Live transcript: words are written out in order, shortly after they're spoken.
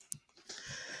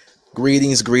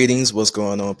Greetings, greetings. What's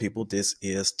going on, people? This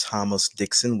is Thomas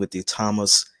Dixon with the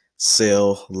Thomas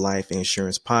Sell Life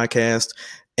Insurance Podcast.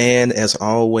 And as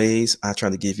always, I try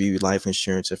to give you life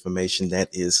insurance information that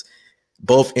is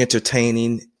both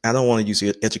entertaining. I don't want to use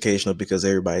educational because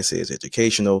everybody says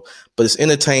educational, but it's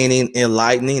entertaining,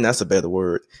 enlightening. That's a better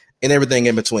word, and everything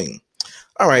in between.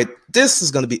 All right, this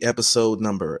is going to be episode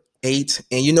number 8.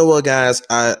 And you know what, guys?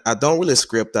 I don't really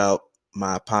script out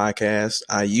my podcast.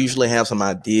 I usually have some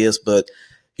ideas, but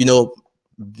you know,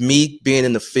 me being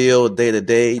in the field day to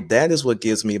day, that is what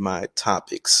gives me my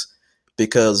topics.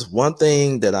 Because one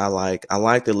thing that I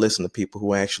like to listen to people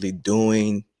who are actually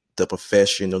doing the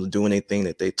profession or doing anything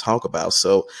that they talk about.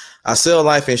 So I sell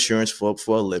life insurance for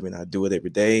a living. I do it every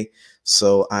day.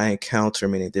 So I encounter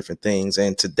many different things.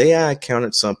 And today I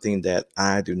encountered something that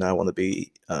I do not want to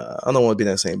be, I don't want to be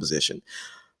in that same position.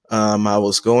 I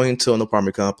was going to an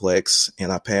apartment complex and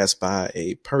I passed by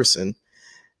a person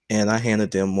and I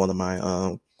handed them one of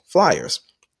my flyers.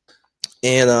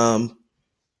 And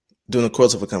during the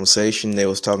course of a conversation, they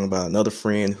was talking about another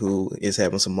friend who is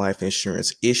having some life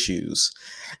insurance issues.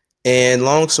 And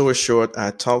long story short,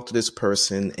 I talked to this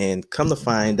person and come to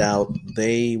find out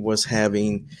they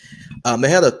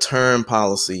had a term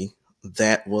policy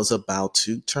that was about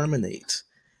to terminate.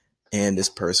 And this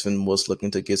person was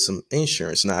looking to get some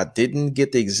insurance. Now, I didn't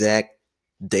get the exact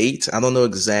date. I don't know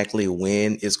exactly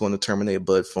when it's going to terminate,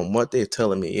 but from what they're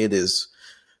telling me, it is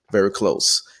very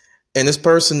close. And this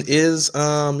person is,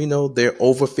 they're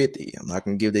over 50. I'm not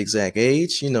going to give the exact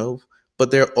age,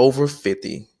 but they're over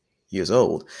 50 years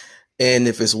old. And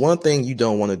if it's one thing you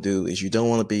don't want to do is you don't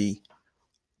want to be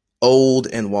old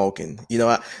and walking.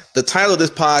 The title of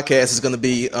this podcast is going to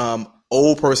be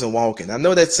old person walking. I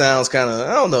know that sounds kind of,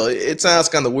 I don't know, it sounds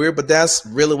kind of weird, but that's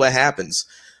really what happens.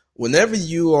 Whenever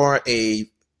you are in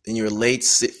your late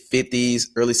 50s,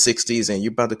 early 60s, and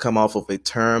you're about to come off of a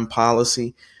term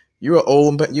policy, you're an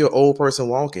old person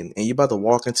walking, and you're about to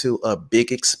walk into a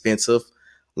big, expensive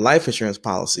life insurance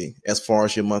policy as far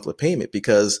as your monthly payment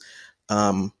because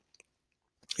um,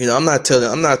 I'm not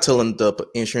telling the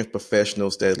insurance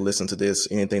professionals that listen to this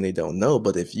anything they don't know.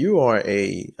 But if you're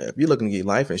looking to get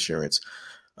life insurance,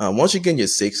 once you get in your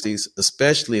 60s,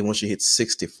 especially once you hit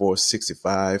 64,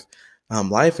 65,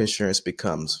 life insurance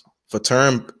for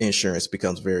term insurance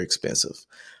becomes very expensive.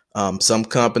 Some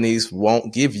companies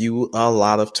won't give you a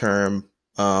lot of term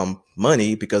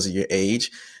money because of your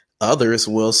age. Others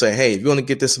will say, hey, if you want to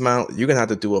get this amount, you're going to have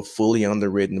to do a fully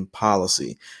underwritten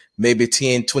policy. Maybe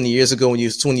 10, 20 years ago when you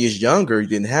was 20 years younger, you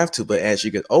didn't have to. But as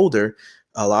you get older,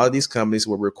 a lot of these companies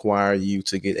will require you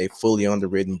to get a fully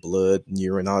underwritten blood,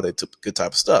 urine, all that good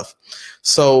type of stuff.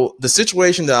 So the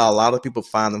situation that a lot of people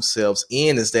find themselves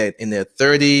in is that in their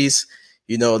 30s,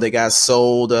 they got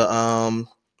sold a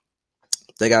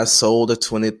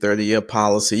 20, 30-year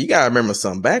policy. You got to remember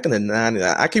something. Back in the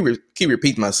 90s, I keep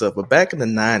repeating myself, but back in the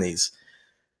 90s,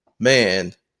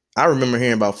 man, I remember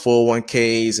hearing about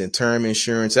 401ks and term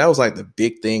insurance. That was like the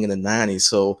big thing in the 90s.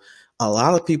 So a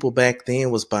lot of people back then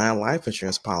was buying life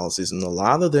insurance policies, and a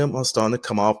lot of them are starting to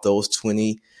come off those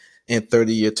 20 and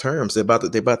 30-year terms. They're about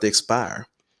to expire.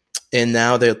 And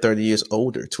now they're 30 years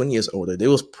older, 20 years older. They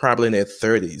was probably in their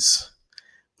 30s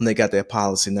when they got their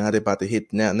policy. Now they're about to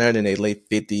hit now they're in their late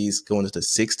 50s, going into the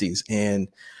 60s. And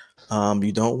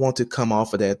you don't want to come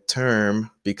off of that term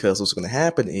because what's going to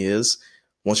happen is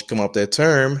once you come off that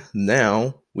term,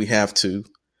 now we have to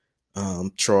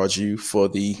charge you for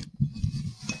the